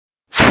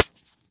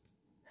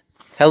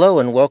Hello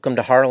and welcome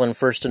to Harlan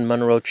First and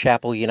Monroe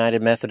Chapel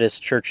United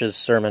Methodist Church's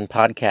Sermon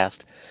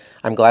Podcast.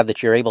 I'm glad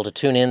that you're able to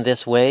tune in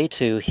this way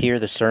to hear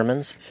the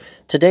sermons.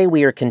 Today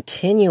we are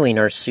continuing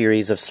our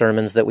series of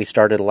sermons that we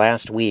started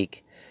last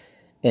week,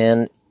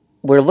 and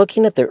we're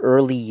looking at the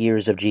early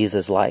years of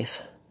Jesus'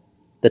 life,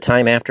 the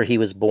time after he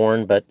was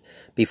born, but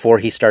before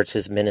he starts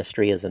his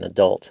ministry as an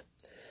adult.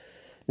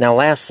 Now,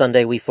 last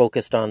Sunday we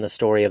focused on the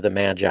story of the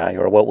Magi,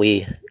 or what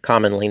we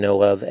commonly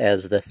know of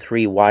as the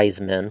three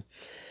wise men.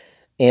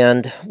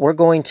 And we're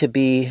going to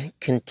be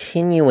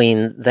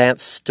continuing that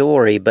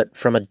story, but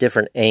from a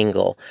different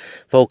angle,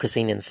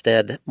 focusing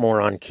instead more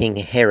on King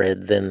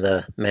Herod than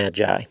the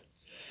Magi.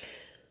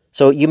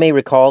 So you may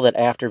recall that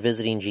after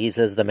visiting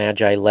Jesus, the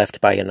Magi left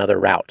by another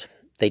route.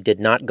 They did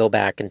not go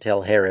back and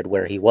tell Herod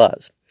where he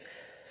was.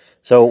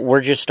 So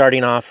we're just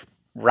starting off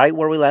right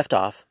where we left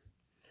off.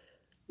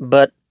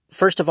 But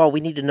first of all, we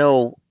need to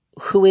know,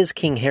 who is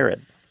King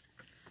Herod?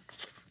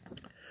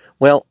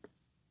 Well,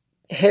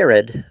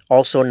 Herod,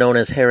 also known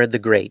as Herod the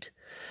Great,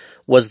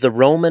 was the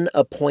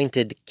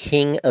Roman-appointed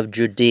king of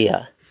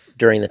Judea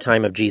during the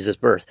time of Jesus'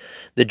 birth.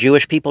 The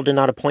Jewish people did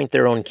not appoint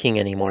their own king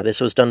anymore.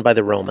 This was done by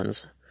the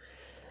Romans.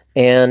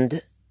 And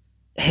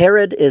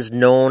Herod is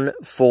known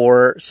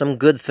for some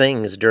good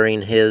things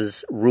during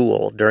his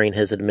rule, during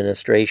his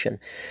administration.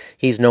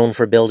 He's known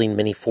for building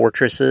many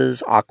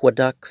fortresses,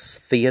 aqueducts,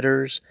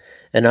 theaters,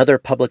 and other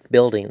public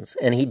buildings.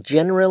 And he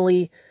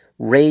generally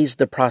raised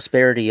the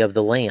prosperity of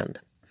the land.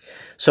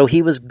 So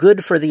he was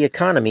good for the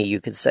economy, you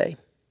could say.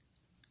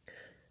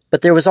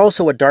 But there was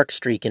also a dark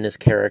streak in his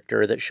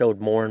character that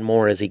showed more and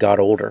more as he got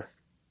older.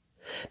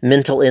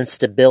 Mental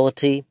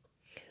instability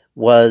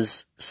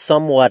was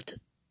somewhat,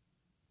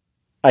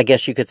 I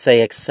guess you could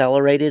say,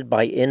 accelerated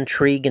by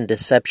intrigue and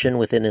deception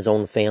within his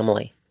own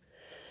family.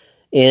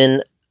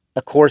 In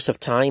a course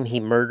of time, he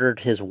murdered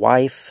his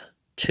wife,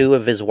 two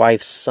of his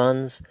wife's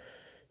sons,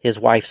 his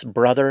wife's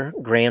brother,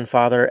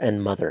 grandfather,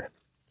 and mother.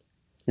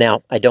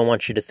 Now, I don't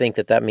want you to think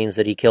that that means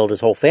that he killed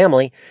his whole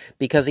family,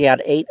 because he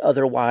had 8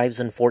 other wives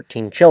and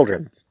 14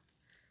 children.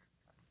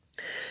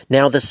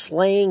 Now, the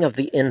slaying of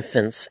the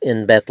infants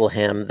in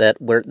Bethlehem,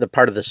 that we're the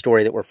part of the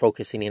story that we're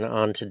focusing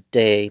on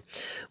today,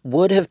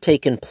 would have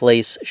taken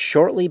place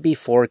shortly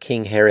before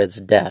King Herod's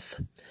death.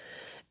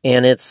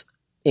 And it's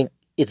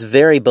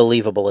very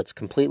believable. It's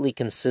completely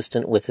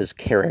consistent with his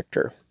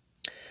character.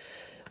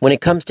 When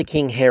it comes to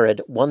King Herod,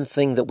 one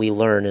thing that we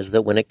learn is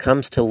that when it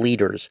comes to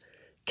leaders,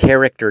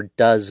 character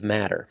does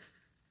matter.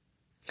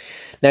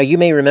 Now, you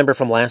may remember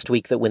from last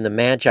week that when the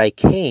Magi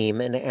came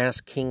and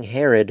asked King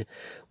Herod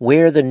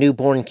where the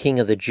newborn king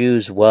of the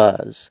Jews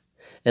was,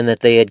 and that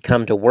they had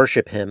come to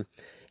worship him,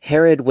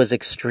 Herod was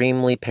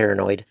extremely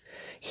paranoid.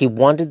 He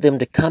wanted them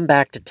to come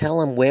back to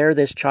tell him where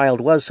this child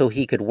was so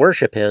he could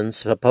worship him,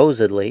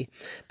 supposedly,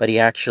 but he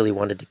actually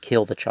wanted to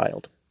kill the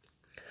child.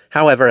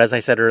 However, as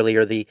I said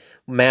earlier, the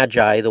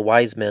Magi, the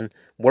wise men,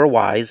 were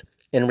wise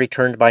and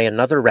returned by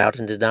another route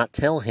and did not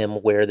tell him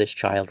where this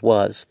child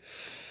was.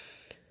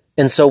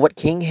 And so what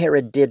King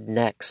Herod did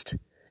next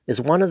is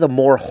one of the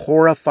more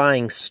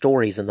horrifying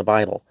stories in the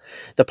Bible,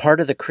 the part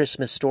of the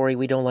Christmas story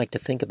we don't like to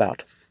think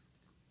about.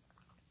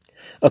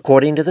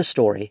 According to the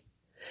story,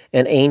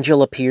 an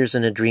angel appears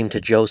in a dream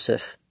to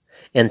Joseph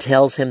and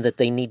tells him that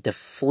they need to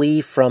flee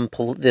from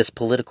this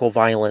political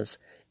violence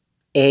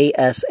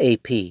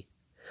ASAP,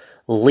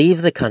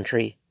 leave the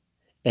country,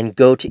 and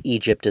go to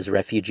Egypt as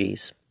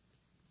refugees.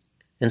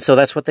 And so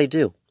that's what they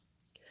do.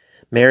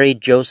 Mary,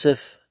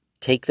 Joseph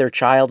take their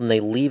child and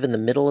they leave in the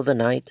middle of the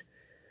night,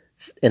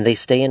 and they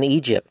stay in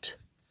Egypt,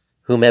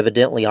 whom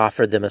evidently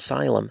offered them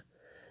asylum,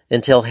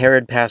 until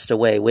Herod passed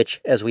away,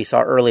 which, as we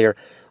saw earlier,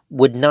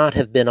 would not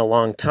have been a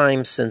long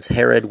time, since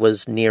Herod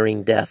was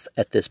nearing death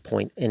at this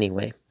point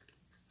anyway.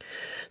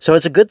 So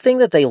it's a good thing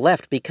that they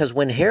left, because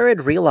when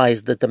Herod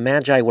realized that the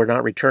Magi were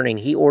not returning,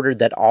 he ordered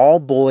that all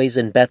boys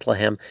in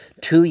Bethlehem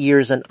 2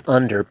 years and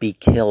under be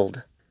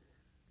killed.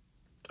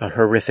 A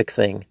horrific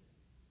thing.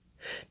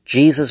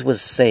 Jesus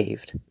was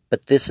saved,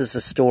 but this is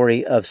a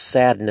story of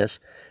sadness,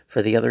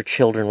 for the other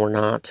children were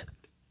not.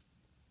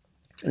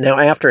 Now,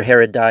 after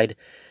Herod died,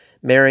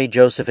 Mary,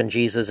 Joseph, and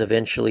Jesus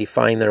eventually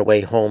find their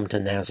way home to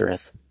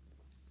Nazareth.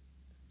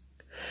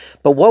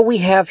 But what we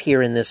have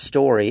here in this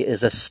story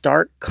is a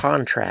stark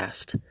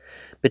contrast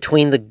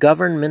between the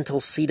governmental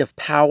seat of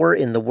power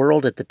in the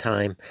world at the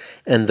time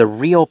and the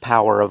real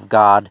power of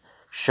God,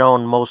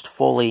 shown most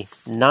fully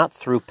not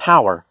through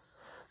power,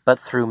 but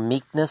through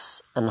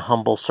meekness and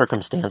humble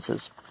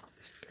circumstances.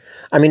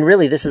 I mean,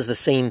 really, this is the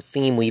same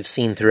theme we've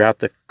seen throughout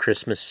the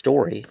Christmas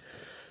story.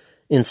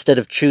 Instead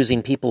of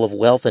choosing people of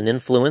wealth and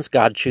influence,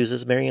 God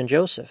chooses Mary and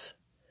Joseph.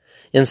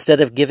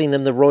 Instead of giving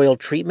them the royal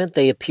treatment,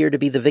 they appear to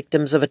be the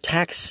victims of a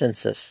tax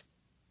census.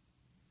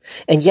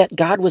 And yet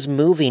God was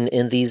moving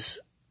in these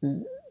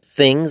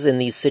things, in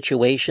these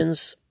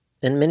situations,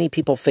 and many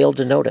people failed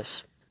to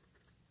notice.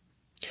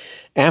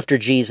 After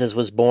Jesus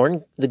was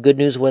born, the good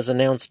news was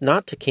announced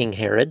not to King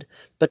Herod,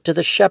 but to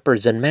the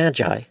shepherds and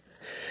Magi.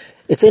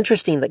 It's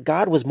interesting that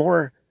God was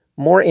more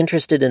more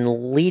interested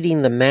in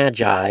leading the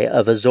Magi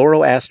of a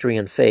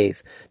Zoroastrian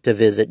faith to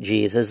visit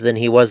Jesus than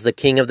he was the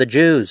king of the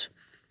Jews.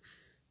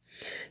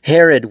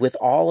 Herod, with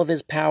all of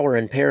his power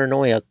and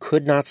paranoia,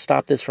 could not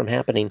stop this from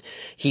happening.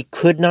 He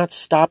could not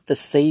stop the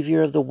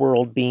Savior of the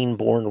world being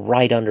born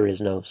right under his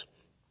nose.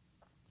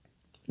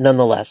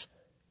 Nonetheless,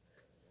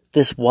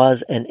 this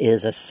was and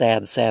is a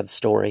sad, sad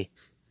story.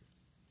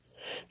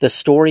 The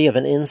story of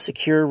an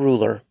insecure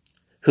ruler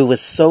who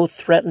was so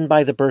threatened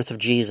by the birth of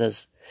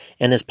Jesus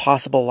and his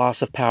possible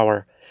loss of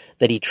power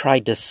that he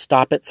tried to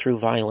stop it through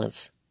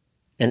violence,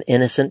 and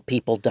innocent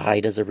people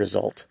died as a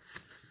result.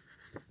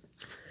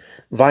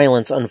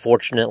 Violence,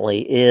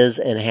 unfortunately, is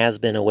and has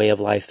been a way of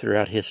life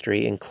throughout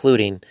history,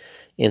 including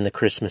in the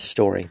Christmas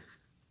story.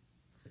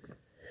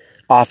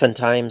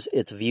 Oftentimes,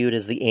 it's viewed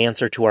as the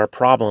answer to our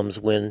problems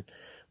when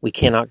we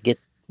cannot get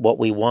what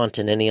we want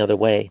in any other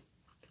way.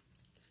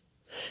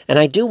 And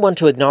I do want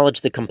to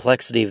acknowledge the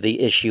complexity of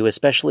the issue,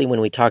 especially when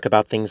we talk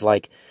about things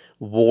like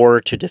war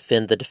to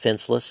defend the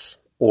defenseless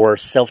or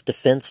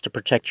self-defense to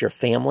protect your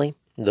family,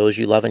 those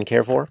you love and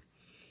care for.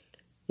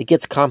 It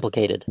gets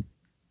complicated.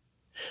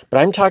 But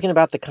I'm talking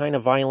about the kind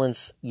of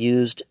violence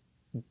used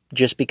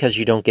just because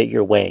you don't get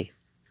your way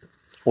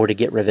or to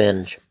get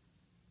revenge.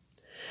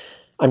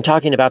 I'm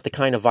talking about the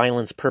kind of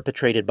violence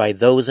perpetrated by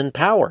those in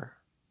power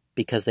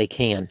because they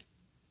can,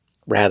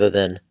 rather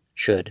than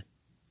should.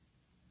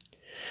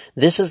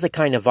 This is the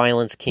kind of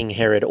violence King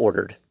Herod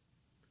ordered.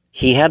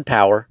 He had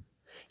power,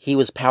 he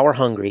was power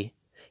hungry,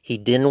 he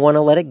didn't want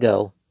to let it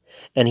go,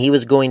 and he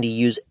was going to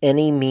use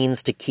any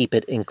means to keep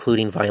it,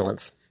 including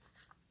violence.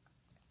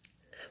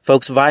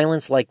 Folks,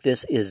 violence like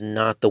this is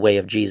not the way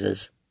of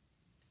Jesus,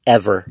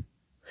 ever.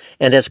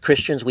 And as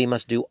Christians, we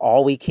must do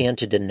all we can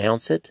to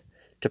denounce it,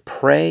 to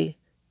pray,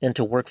 and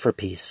to work for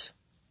peace.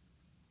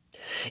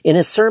 In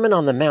his Sermon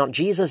on the Mount,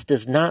 Jesus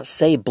does not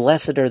say,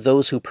 "Blessed are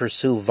those who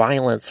pursue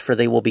violence, for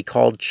they will be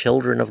called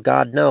children of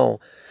God." No,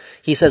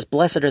 he says,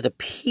 "Blessed are the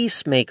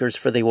peacemakers,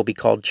 for they will be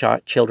called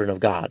children of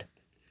God."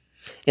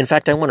 In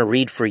fact, I want to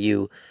read for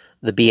you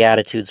the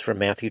Beatitudes from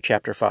Matthew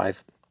chapter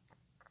 5.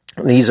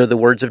 These are the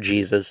words of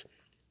Jesus.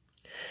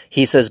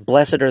 He says,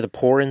 "Blessed are the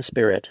poor in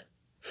spirit,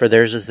 for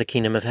theirs is the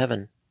kingdom of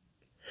heaven.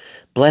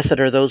 Blessed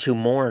are those who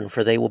mourn,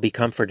 for they will be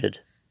comforted.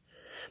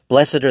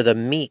 Blessed are the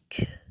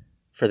meek,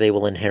 for they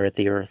will inherit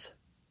the earth.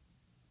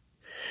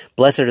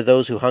 Blessed are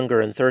those who hunger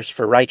and thirst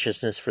for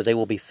righteousness, for they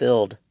will be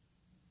filled.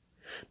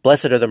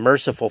 Blessed are the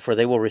merciful, for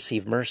they will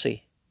receive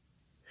mercy.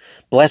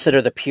 Blessed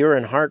are the pure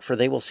in heart, for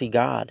they will see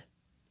God.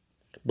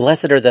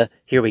 Blessed are the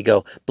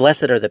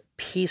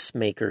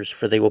peacemakers,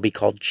 for they will be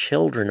called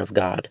children of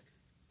God.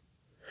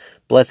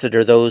 Blessed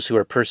are those who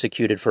are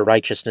persecuted for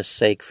righteousness'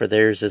 sake, for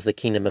theirs is the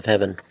kingdom of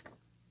heaven."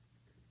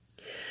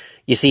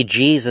 You see,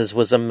 Jesus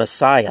was a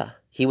Messiah.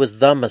 He was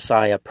the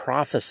Messiah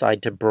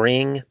prophesied to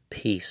bring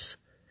peace.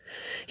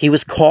 He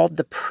was called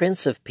the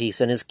Prince of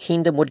Peace, and his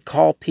kingdom would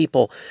call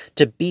people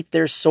to beat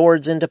their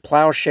swords into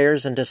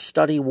plowshares and to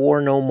study war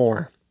no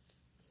more.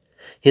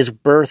 His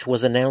birth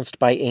was announced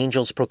by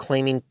angels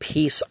proclaiming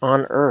peace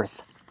on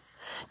earth.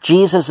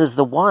 Jesus is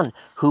the one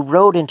who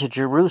rode into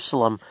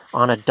Jerusalem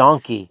on a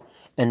donkey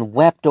and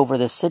wept over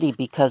the city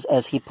because,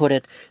 as he put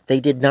it, they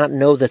did not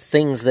know the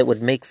things that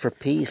would make for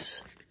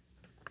peace.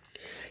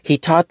 He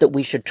taught that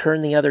we should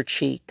turn the other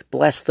cheek,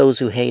 bless those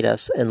who hate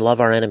us, and love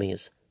our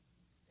enemies.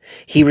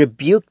 He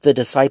rebuked the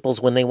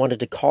disciples when they wanted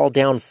to call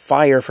down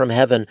fire from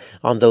heaven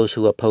on those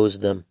who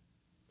opposed them.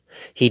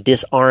 He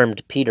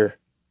disarmed Peter,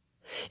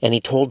 and he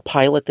told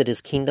Pilate that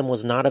his kingdom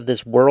was not of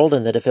this world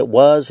and that if it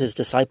was, his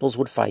disciples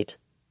would fight.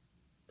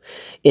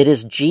 It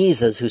is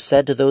Jesus who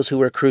said to those who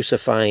were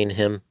crucifying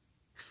him,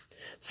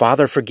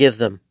 "Father, forgive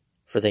them,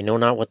 for they know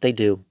not what they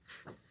do."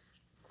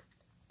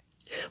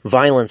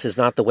 Violence is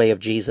not the way of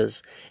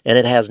Jesus, and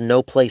it has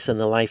no place in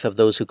the life of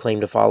those who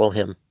claim to follow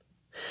him.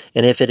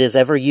 And if it is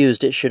ever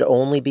used, it should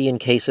only be in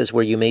cases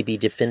where you may be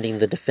defending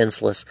the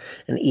defenseless,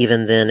 and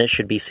even then it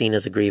should be seen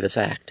as a grievous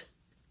act.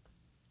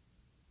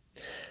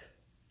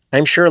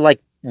 I'm sure,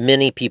 like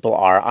many people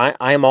are,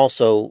 I am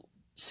also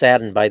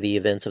saddened by the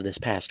events of this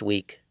past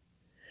week,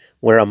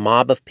 where a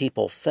mob of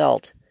people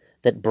felt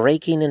that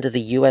breaking into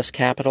the U.S.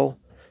 Capitol,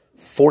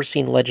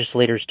 forcing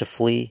legislators to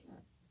flee,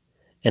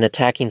 and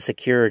attacking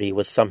security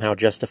was somehow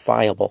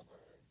justifiable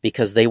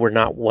because they were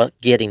not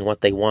getting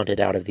what they wanted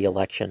out of the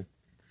election.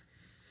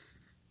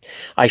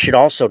 I should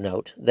also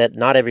note that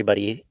not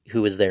everybody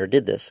who was there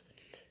did this.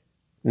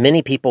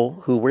 Many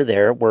people who were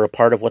there were a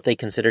part of what they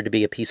considered to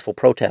be a peaceful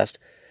protest,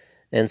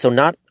 and so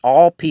not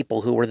all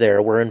people who were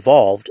there were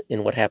involved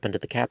in what happened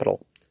at the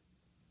Capitol.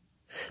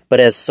 But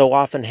as so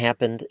often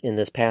happened in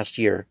this past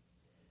year,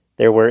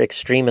 there were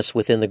extremists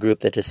within the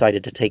group that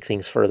decided to take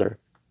things further.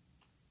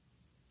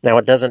 Now,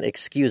 it doesn't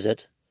excuse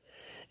it.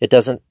 It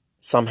doesn't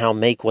somehow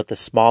make what the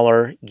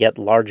smaller yet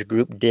large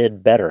group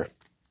did better.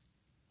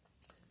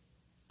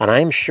 And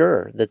I'm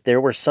sure that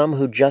there were some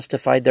who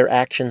justified their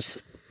actions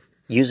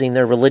using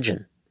their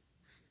religion.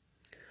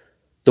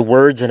 The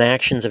words and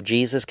actions of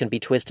Jesus can be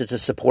twisted to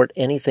support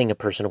anything a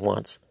person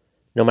wants,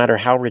 no matter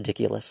how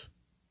ridiculous.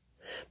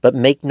 But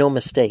make no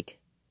mistake,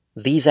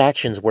 these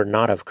actions were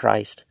not of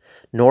Christ,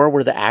 nor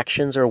were the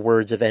actions or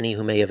words of any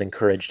who may have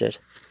encouraged it.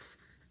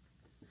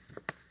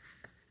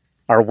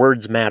 Our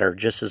words matter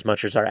just as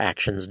much as our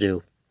actions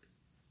do.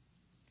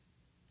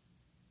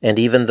 And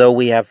even though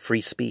we have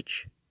free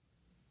speech,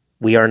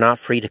 we are not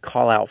free to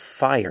call out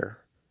fire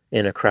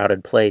in a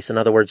crowded place. In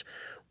other words,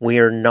 we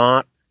are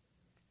not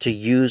to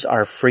use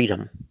our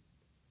freedom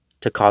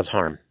to cause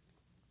harm.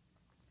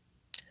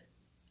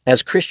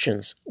 As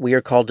Christians, we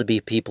are called to be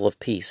people of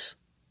peace.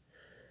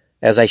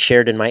 As I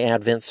shared in my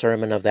Advent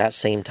sermon of that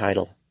same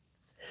title,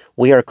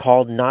 we are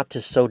called not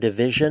to sow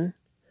division,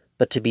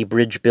 but to be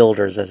bridge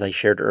builders, as I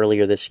shared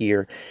earlier this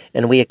year.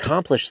 And we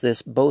accomplish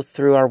this both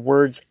through our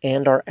words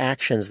and our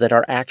actions, that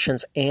our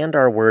actions and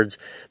our words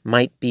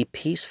might be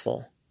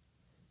peaceful,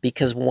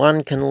 because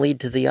one can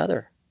lead to the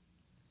other.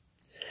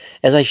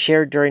 As I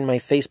shared during my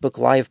Facebook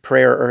Live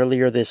prayer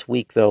earlier this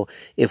week, though,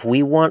 if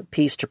we want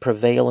peace to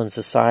prevail in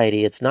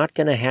society, it's not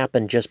going to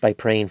happen just by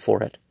praying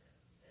for it.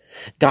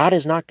 God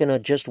is not going to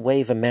just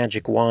wave a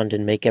magic wand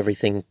and make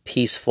everything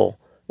peaceful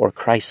or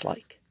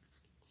Christ-like.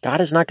 God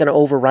is not going to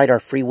override our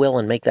free will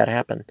and make that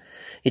happen.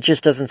 It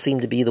just doesn't seem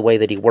to be the way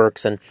that he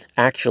works, and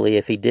actually,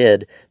 if he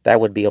did,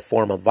 that would be a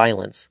form of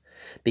violence,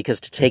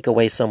 because to take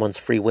away someone's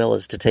free will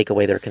is to take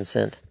away their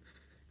consent.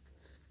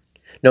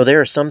 No,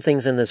 there are some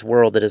things in this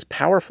world that, as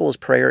powerful as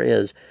prayer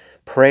is,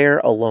 prayer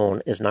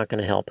alone is not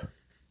going to help.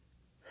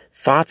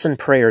 Thoughts and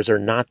prayers are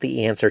not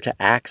the answer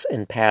to acts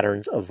and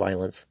patterns of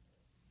violence.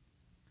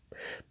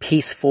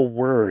 Peaceful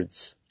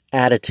words,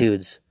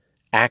 attitudes,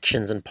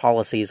 actions, and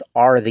policies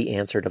are the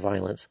answer to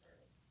violence.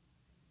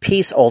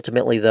 Peace,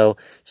 ultimately, though,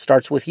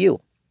 starts with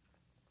you.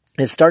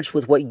 It starts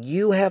with what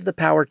you have the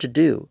power to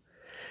do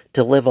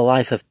to live a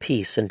life of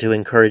peace and to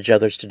encourage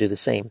others to do the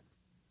same.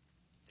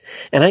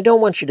 And I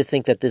don't want you to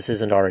think that this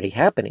isn't already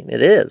happening.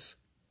 It is.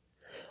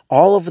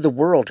 All over the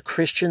world,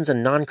 Christians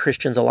and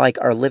non-Christians alike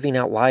are living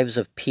out lives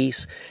of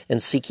peace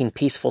and seeking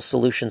peaceful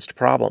solutions to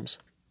problems.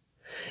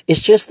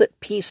 It's just that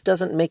peace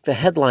doesn't make the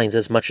headlines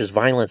as much as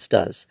violence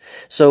does.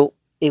 So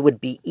it would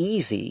be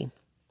easy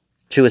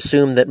to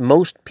assume that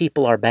most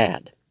people are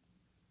bad,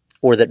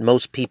 or that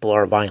most people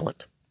are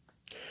violent.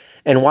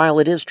 And while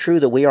it is true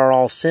that we are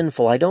all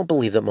sinful, I don't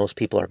believe that most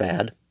people are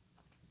bad.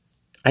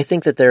 I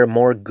think that there are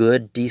more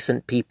good,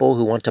 decent people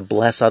who want to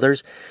bless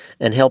others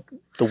and help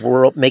the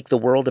world, make the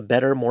world a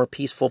better, more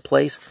peaceful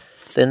place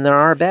than there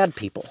are bad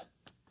people.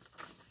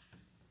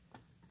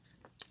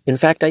 In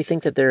fact, I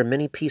think that there are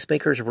many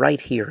peacemakers right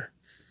here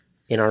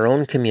in our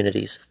own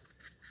communities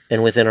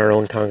and within our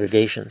own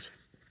congregations.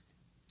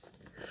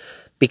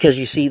 Because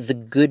you see, the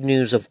good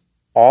news of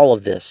all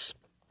of this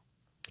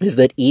is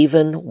that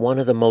even one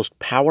of the most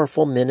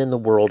powerful men in the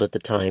world at the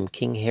time,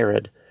 King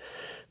Herod,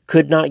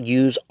 could not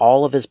use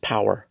all of his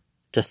power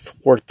to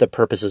thwart the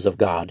purposes of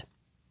God.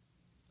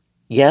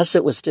 Yes,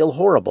 it was still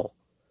horrible.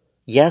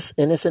 Yes,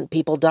 innocent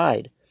people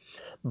died.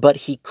 But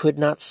he could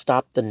not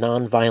stop the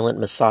nonviolent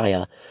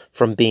Messiah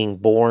from being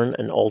born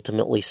and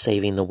ultimately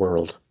saving the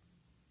world.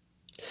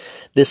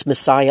 This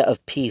Messiah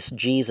of peace,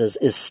 Jesus,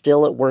 is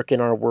still at work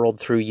in our world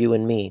through you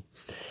and me.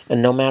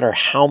 And no matter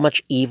how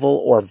much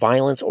evil or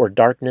violence or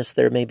darkness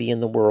there may be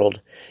in the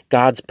world,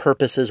 God's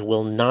purposes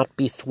will not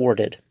be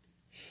thwarted.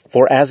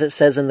 For as it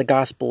says in the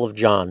Gospel of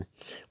John,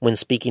 when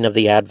speaking of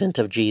the advent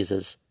of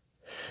Jesus,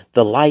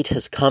 the light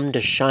has come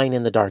to shine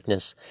in the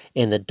darkness,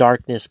 and the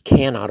darkness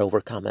cannot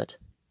overcome it.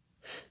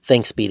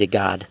 Thanks be to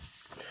God.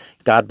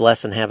 God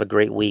bless and have a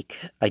great week.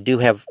 I do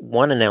have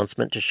one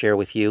announcement to share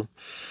with you.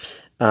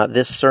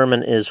 This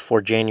sermon is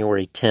for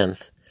January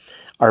 10th.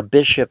 Our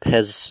bishop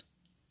has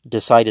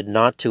decided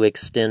not to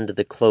extend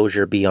the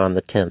closure beyond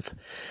the 10th.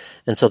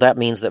 And so that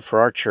means that for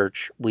our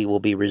church, we will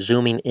be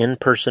resuming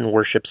in-person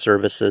worship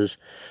services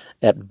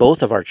at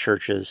both of our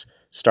churches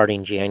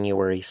starting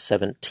January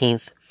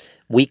 17th.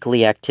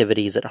 Weekly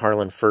activities at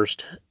Harlan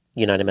First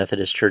United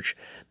Methodist Church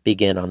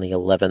begin on the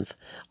 11th,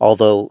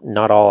 although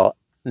not all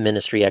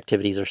ministry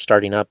activities are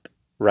starting up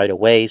right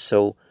away,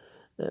 so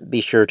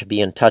be sure to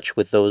be in touch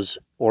with those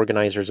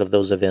organizers of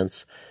those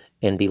events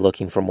and be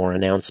looking for more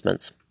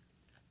announcements.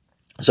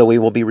 So we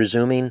will be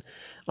resuming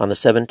on the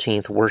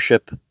 17th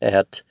worship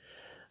at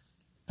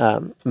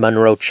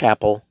Monroe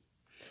Chapel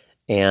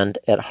and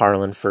at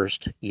Harlan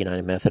First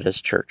United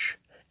Methodist Church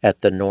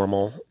at the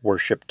normal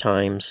worship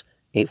times,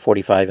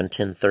 8:45 and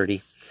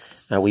 10:30.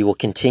 We will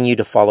continue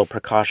to follow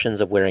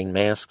precautions of wearing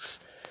masks,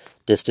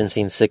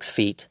 distancing 6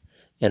 feet,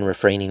 and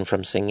refraining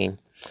from singing.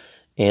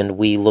 And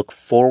we look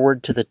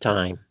forward to the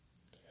time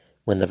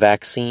when the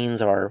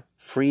vaccines are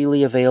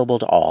freely available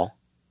to all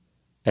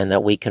and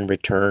that we can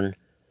return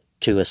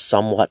to a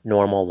somewhat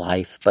normal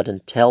life. But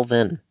until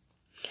then,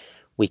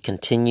 we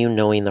continue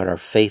knowing that our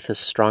faith is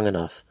strong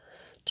enough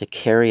to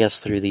carry us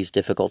through these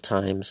difficult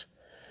times,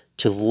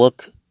 to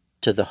look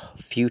to the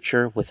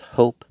future with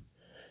hope,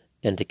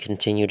 and to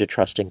continue to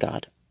trust in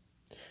God.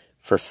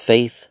 For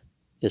faith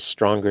is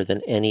stronger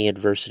than any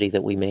adversity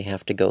that we may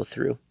have to go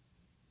through.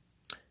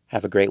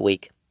 Have a great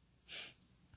week.